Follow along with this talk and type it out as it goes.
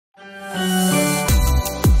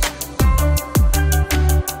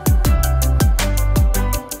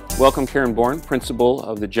Welcome Karen Bourn, principal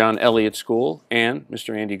of the John Elliott School, and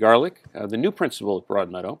Mr. Andy Garlick, the new principal at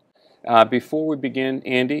Broadmeadow. Before we begin,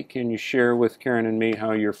 Andy, can you share with Karen and me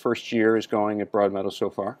how your first year is going at Broadmeadow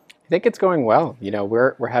so far? I think it's going well. You know,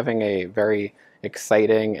 we're having a very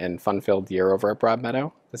exciting and fun-filled year over at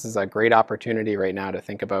Broadmeadow. This is a great opportunity right now to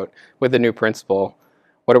think about, with the new principal,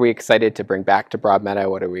 what are we excited to bring back to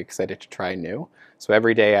Broadmeadow? What are we excited to try new? So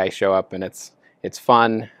every day I show up and it's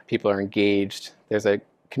fun. People are engaged. There's a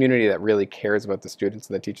community that really cares about the students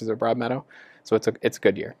and the teachers of Broadmeadow. So it's a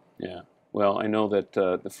good year. Yeah. Well, I know that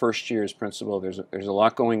the first year as principal, there's a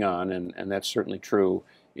lot going on, and that's certainly true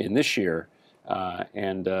in this year.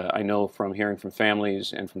 I know from hearing from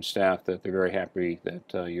families and from staff that they're very happy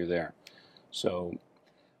that you're there. So,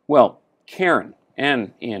 well, Karen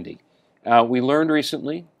and Andy, we learned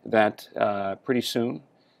recently that pretty soon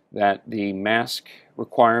that the mask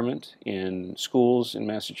requirement in schools in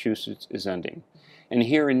Massachusetts is ending. And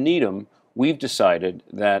here in Needham, we've decided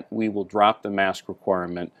that we will drop the mask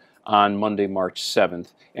requirement on Monday, March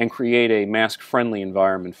 7th, and create a mask-friendly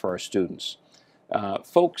environment for our students.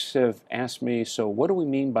 Folks have asked me, so what do we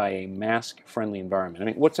mean by a mask-friendly environment? I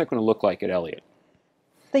mean, what's that going to look like at Elliott?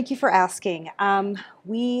 Thank you for asking.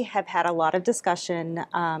 We have had a lot of discussion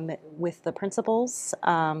with the principals,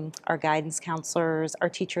 our guidance counselors, our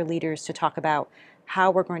teacher leaders to talk about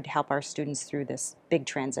how we're going to help our students through this big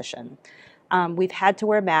transition. We've had to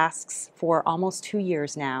wear masks for almost 2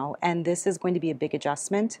 years now, and this is going to be a big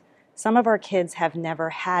adjustment. Some of our kids have never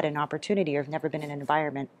had an opportunity or have never been in an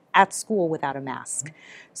environment at school without a mask.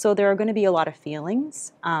 So there are going to be a lot of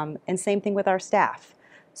feelings, and same thing with our staff.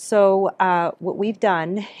 So what we've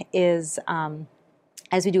done is,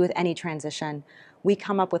 as we do with any transition, we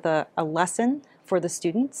come up with a lesson for the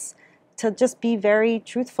students to just be very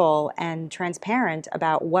truthful and transparent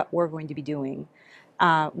about what we're going to be doing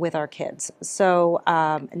with our kids. So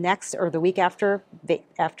next, or the week after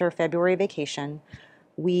February vacation,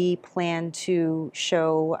 we plan to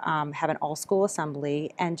have an all-school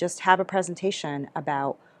assembly and just have a presentation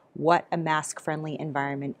about what a mask-friendly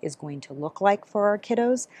environment is going to look like for our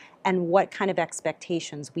kiddos and what kind of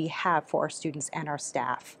expectations we have for our students and our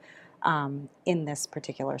staff in this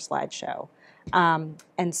particular slideshow.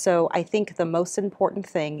 And so I think the most important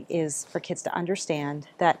thing is for kids to understand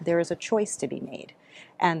that there is a choice to be made.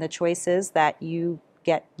 And the choice is that you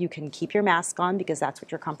can keep your mask on because that's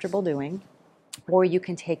what you're comfortable doing, or you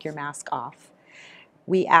can take your mask off.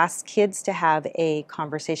 We ask kids to have a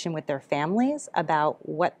conversation with their families about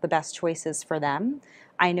what the best choice is for them.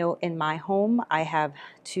 I know in my home, I have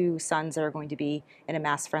 2 sons that are going to be in a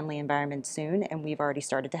mask-friendly environment soon, and we've already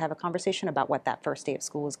started to have a conversation about what that first day of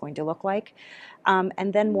school is going to look like.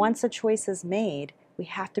 And then once a choice is made, we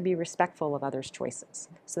have to be respectful of others' choices.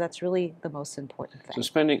 So that's really the most important thing. So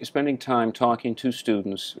spending time talking to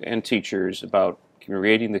students and teachers about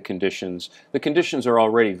creating the conditions. The conditions are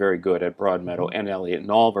already very good at Broadmeadow and Elliott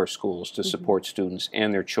and all of our schools to support students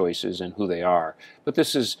and their choices and who they are. But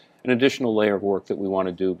this is an additional layer of work that we want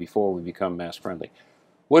to do before we become mask-friendly.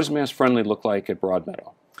 What does mask-friendly look like at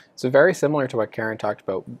Broadmeadow? So very similar to what Karen talked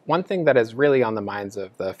about, one thing that is really on the minds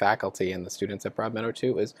of the faculty and the students at Broadmeadow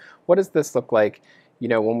too is, what does this look like, you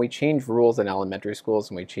know, when we change rules in elementary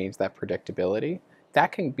schools and we change that predictability?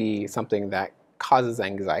 That can be something that causes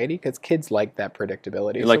anxiety because kids like that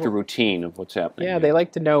predictability. They like the routine of what's happening. Yeah, they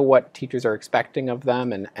like to know what teachers are expecting of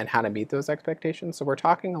them and how to meet those expectations. So we're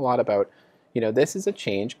talking a lot about, you know, this is a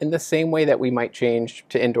change in the same way that we might change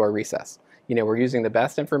to indoor recess. You know, we're using the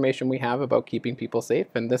best information we have about keeping people safe,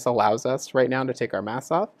 and this allows us right now to take our masks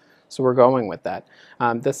off. So we're going with that.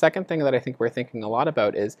 The second thing that I think we're thinking a lot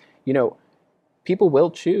about is, you know, people will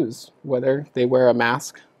choose whether they wear a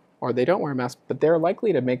mask or they don't wear a mask, but they're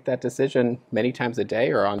likely to make that decision many times a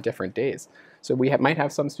day or on different days. So we might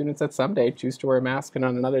have some students that someday choose to wear a mask and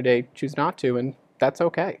on another day choose not to, and that's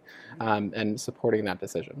okay, and supporting that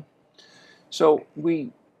decision. So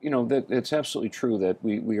it's absolutely true that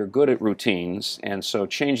we are good at routines, and so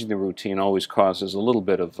changing the routine always causes a little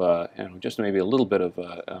bit of, just maybe a little bit of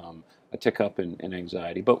a tick up in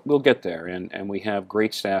anxiety, but we'll get there, and we have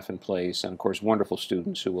great staff in place, and of course wonderful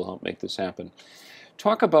students who will help make this happen.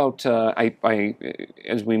 Talk about,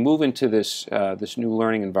 as we move into this new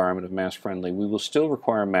learning environment of mask-friendly, we will still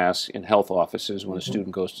require masks in health offices when a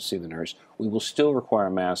student goes to see the nurse. We will still require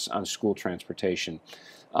masks on school transportation.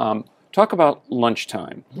 Talk about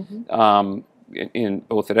lunchtime. in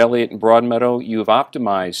both at Elliott and Broadmeadow, you've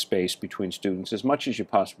optimized space between students as much as you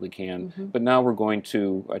possibly can, but now we're going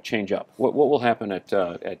to change up. What will happen at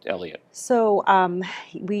Elliott? So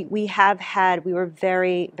we were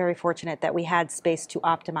very, very fortunate that we had space to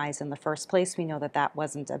optimize in the first place. We know that that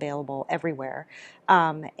wasn't available everywhere.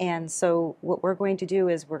 And so what we're going to do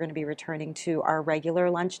is we're going to be returning to our regular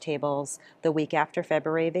lunch tables the week after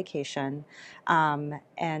February vacation,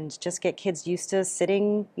 and just get kids used to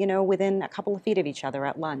sitting, within a couple of feet of each other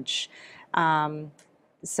at lunch.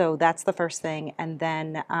 So that's the first thing, and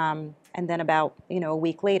then about a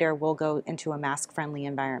week later we'll go into a mask-friendly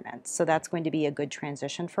environment. So that's going to be a good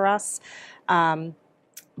transition for us.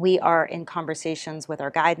 We are in conversations with our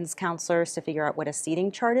guidance counselors to figure out what a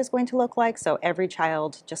seating chart is going to look like. So every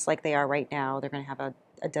child, just like they are right now, they're going to have a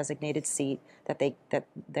designated seat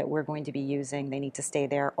that we're going to be using. They need to stay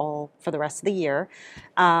there all for the rest of the year,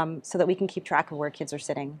 so that we can keep track of where kids are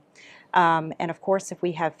sitting. And of course, if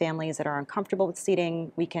we have families that are uncomfortable with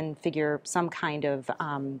seating, we can figure something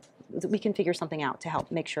out to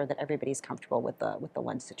help make sure that everybody's comfortable with the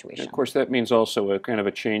lunch situation. And of course, that means also a kind of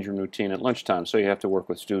a change in routine at lunchtime, so you have to work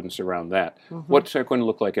with students around that. What's that going to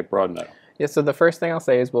look like at Broadmeadow? Yeah, so the first thing I'll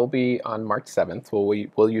say is we'll be on March 7th.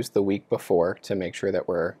 We'll use the week before to make sure that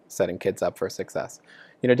we're setting kids up for success.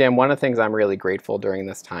 Dan, one of the things I'm really grateful during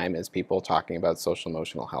this time is people talking about social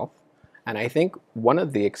emotional health. And I think one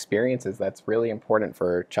of the experiences that's really important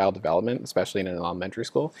for child development, especially in an elementary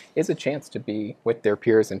school, is a chance to be with their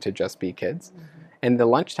peers and to just be kids. And the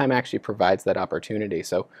lunchtime actually provides that opportunity.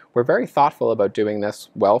 So we're very thoughtful about doing this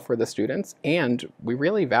well for the students, and we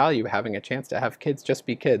really value having a chance to have kids just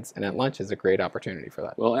be kids, and at lunch is a great opportunity for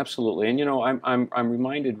that. Well, absolutely. And I'm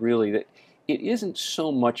reminded really that it isn't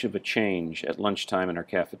so much of a change at lunchtime in our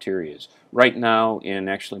cafeterias. Right now, in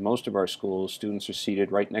actually most of our schools, students are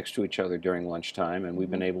seated right next to each other during lunchtime, and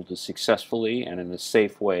we've been able to successfully and in a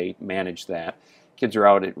safe way manage that. Kids are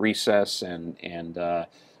out at recess, and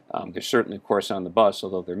they're certainly, of course, on the bus,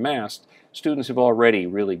 although they're masked. Students have already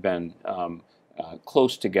really been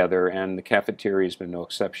close together, and the cafeteria has been no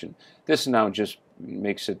exception. This now just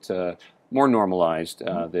makes it more normalized,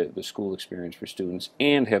 the school experience for students,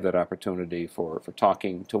 and have that opportunity for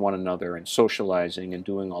talking to one another and socializing and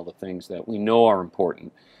doing all the things that we know are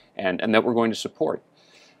important and that we're going to support.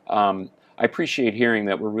 I appreciate hearing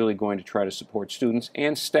that we're really going to try to support students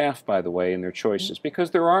and staff, by the way, in their choices,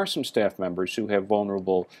 because there are some staff members who have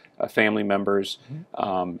vulnerable family members,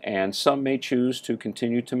 and some may choose to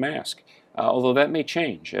continue to mask, although that may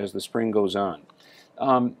change as the spring goes on.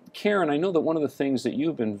 Karen, I know that one of the things that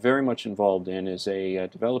you've been very much involved in is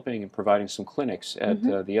developing and providing some clinics at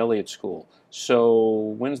the Elliott School.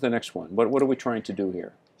 So when's the next one? What are we trying to do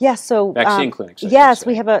here? Yeah, so vaccine clinics. Yes,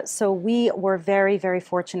 we have so we were very, very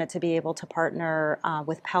fortunate to be able to partner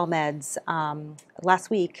with PalMeds. Last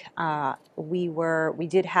week, we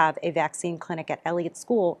did have a vaccine clinic at Elliott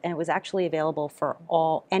School, and it was actually available for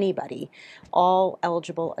anybody, all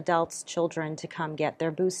eligible adults, children, to come get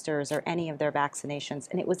their boosters or any of their vaccinations,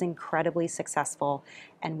 and it was incredibly successful.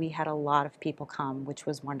 And we had a lot of people come, which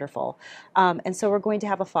was wonderful. And so we're going to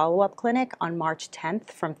have a follow-up clinic on March 10th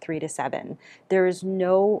from 3 to 7. There is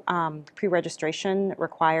no pre-registration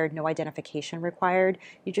required, no identification required.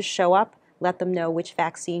 You just show up, let them know which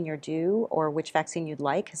vaccine you're due or which vaccine you'd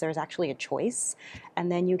like, because there's actually a choice,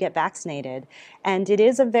 and then you get vaccinated. And it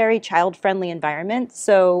is a very child-friendly environment,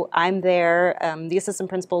 so I'm there, the assistant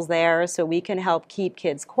principal's there, so we can help keep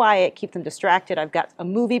kids quiet, keep them distracted. I've got a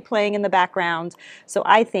movie playing in the background, so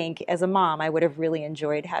I think as a mom I would have really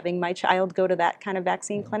enjoyed having my child go to that kind of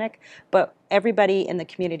vaccine clinic, but everybody in the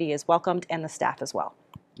community is welcomed, and the staff as well.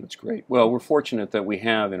 That's great. Well, we're fortunate that we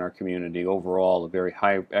have in our community overall a very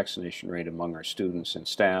high vaccination rate among our students and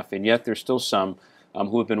staff, and yet there's still some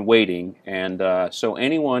who have been waiting, and so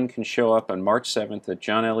anyone can show up on March 7th at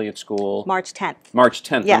John Elliott School. March 10th. March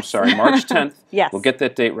 10th, yes. I'm sorry, March 10th. Yes. We'll get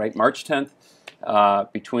that date right. March 10th,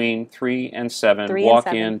 between 3 and 7. 3 walk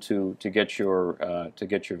and 7. in to get your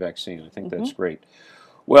vaccine. I think that's great.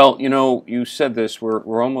 Well, you said this,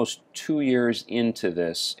 we're almost 2 years into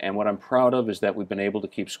this, and what I'm proud of is that we've been able to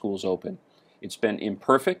keep schools open. It's been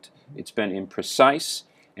imperfect, it's been imprecise,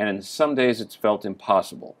 and in some days it's felt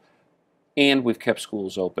impossible. And we've kept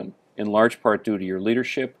schools open, in large part due to your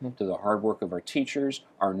leadership, to the hard work of our teachers,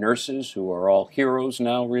 our nurses, who are all heroes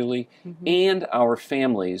now, really, and our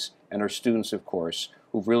families and our students, of course,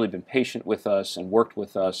 who've really been patient with us and worked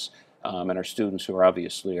with us, and our students who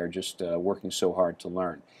obviously are just working so hard to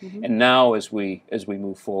learn. And now, as we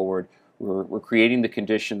move forward, we're creating the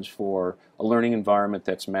conditions for a learning environment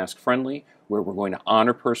that's mask-friendly, where we're going to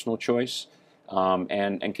honor personal choice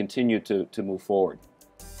and continue to move forward.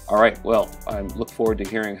 All right, well, I look forward to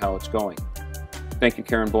hearing how it's going. Thank you,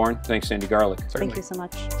 Karen Bourn. Thanks, Sandy Garlick. Certainly. Thank you so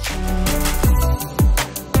much.